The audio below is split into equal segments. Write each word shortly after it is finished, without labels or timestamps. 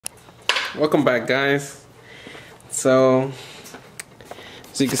Welcome back, guys. So,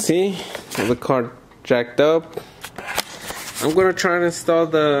 as you can see, the car jacked up. I'm gonna try to install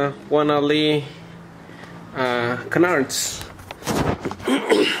the Zl1 canards.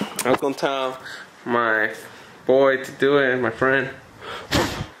 I was gonna tell my boy to do it, my friend.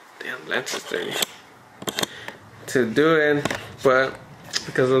 Damn, lens is dirty. To do it, but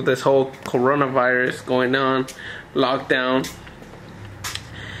because of this whole coronavirus going on, lockdown,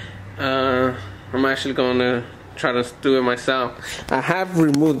 I'm actually gonna try to do it myself. I have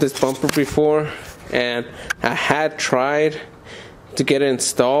removed this bumper before, and I had tried to get it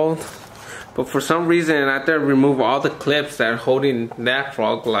installed, but for some reason I had to remove all the clips that are holding that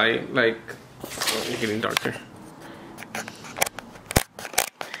fog light. Oh, it's getting darker.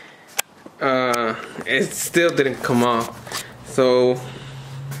 It still didn't come off, so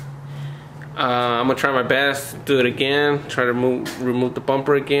I'm gonna try my best to do it again, try to remove the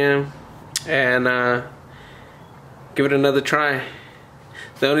bumper again, and give it another try.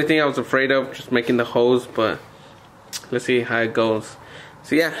 The only thing I was afraid of just making the hose, but let's see how it goes.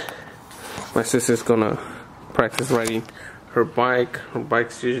 So yeah, my sister's gonna practice riding her bike. Her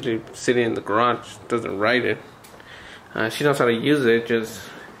bike's usually sitting in the garage, doesn't ride it. She knows how to use it, just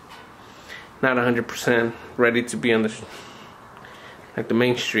not 100% ready to be on the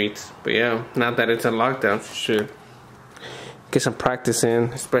main streets. But yeah, now that it's a lockdown, she should get some practice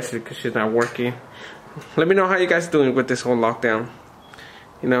in, especially because she's not working. Let me know how you guys doing with this whole lockdown.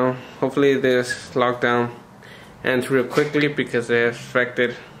 You know, hopefully this lockdown ends real quickly, because it has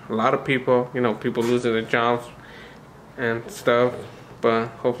affected a lot of people. You know, people losing their jobs and stuff. But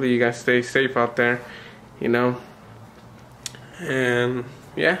hopefully you guys stay safe out there, you know. And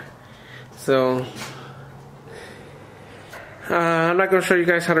yeah, so I'm not gonna show you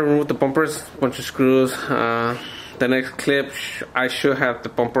guys how to remove the bumpers, bunch of screws. The next clip I should have the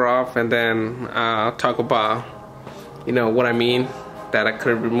bumper off, and then I'll talk about, you know, what I mean, that I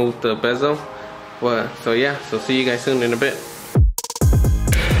could remove the bezel. But so yeah, so see you guys soon in a bit.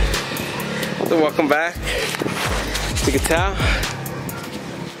 So welcome back. As you can tell,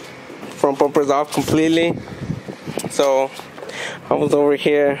 front bumper's off completely. So I was over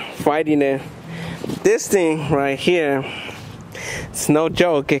here fighting it. This thing right here, it's no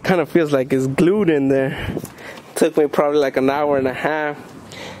joke. It kind of feels like it's glued in there. Took me probably like an hour and a half.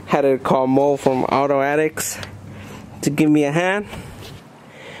 Had to call Mo from AutoAddict to give me a hand.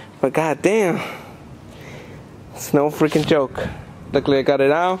 But goddamn, it's no freaking joke. Luckily I got it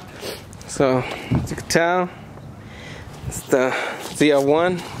out. So as you can tell, it's the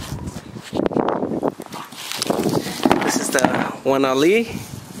Zl1. This is the Zl1.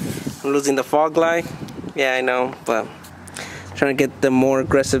 I'm losing the fog light. Yeah, I know, but trying to get the more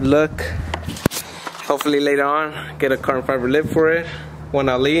aggressive look. Hopefully later on, get a carbon fiber lip for it.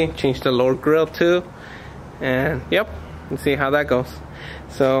 Zl1, change the lower grill too. And yep, let's see how that goes.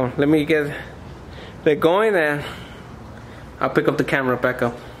 So let me get it going, and I'll pick up the camera back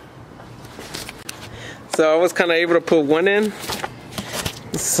up. So I was kind of able to put one in.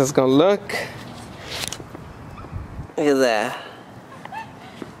 This is how it's gonna look. Look at that.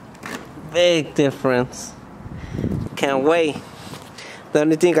 Big difference. Can't wait. The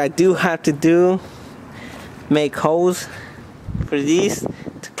only thing I do have to do, make holes for these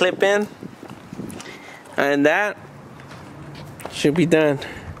to clip in, and that should be done.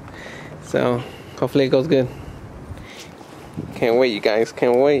 So hopefully it goes good. Can't wait, you guys,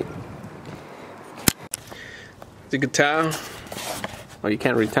 can't wait. As you can tell, well, you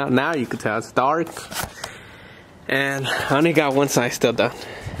can't really tell, now you can tell it's dark, and I only got one side still done.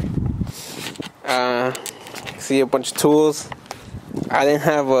 See a bunch of tools. I didn't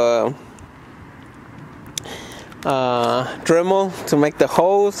have a Dremel to make the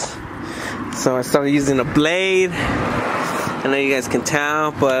holes, so I started using a blade. I know you guys can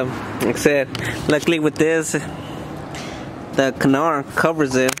tell, but like I said, luckily with this, the canard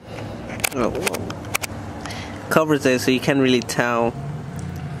covers it. Covers it, so you can't really tell.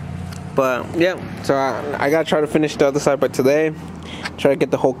 But yeah, so I gotta try to finish the other side by today. Try to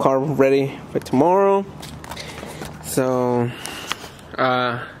get the whole car ready for tomorrow. So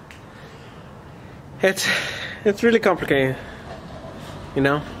it's really complicated, you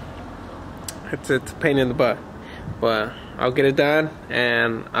know. It's a pain in the butt, but I'll get it done,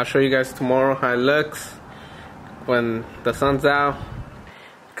 and I'll show you guys tomorrow how it looks when the sun's out,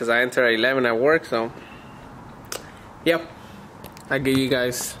 because I enter at 11 at work. So yep, I'll give you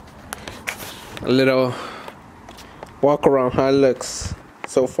guys a little walk around how it looks.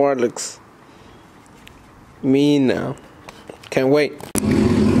 So far it looks mean now. Can't wait.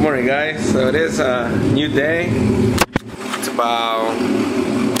 Good morning, guys. So it is a new day. It's about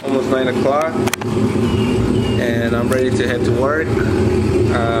almost 9 o'clock and I'm ready to head to work.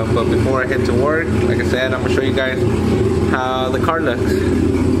 But before I head to work, like I said, I'm gonna show you guys how the car looks.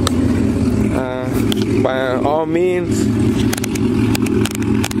 By all means,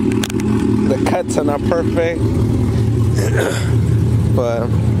 the cuts are not perfect, but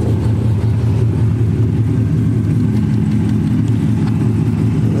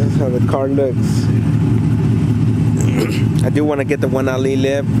that's how the car looks. I do want to get the 1Ali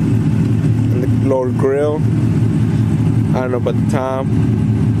lip and the lower grill. I don't know about the top,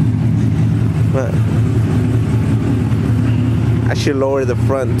 but I should lower the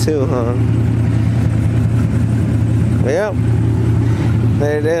front too, huh? Yep,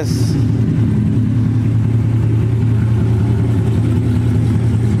 there it is.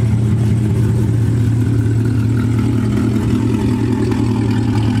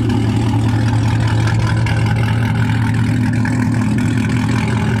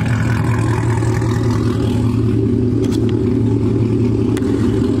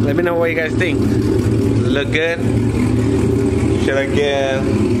 Let me know what you guys think. Does it look good? Should I get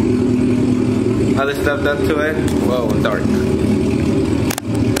other stuff done to it? Whoa, dark.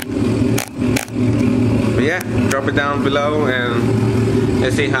 But yeah, drop it down below and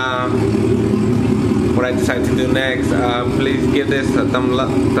let's see what I decide to do next. Please give this a thumbs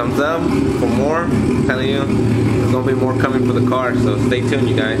up for more. I'm telling you, there's gonna be more coming for the car, so stay tuned,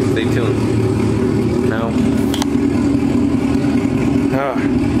 you guys. Stay tuned. Now,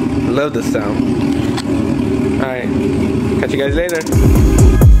 I love this sound. Alright, catch you guys later.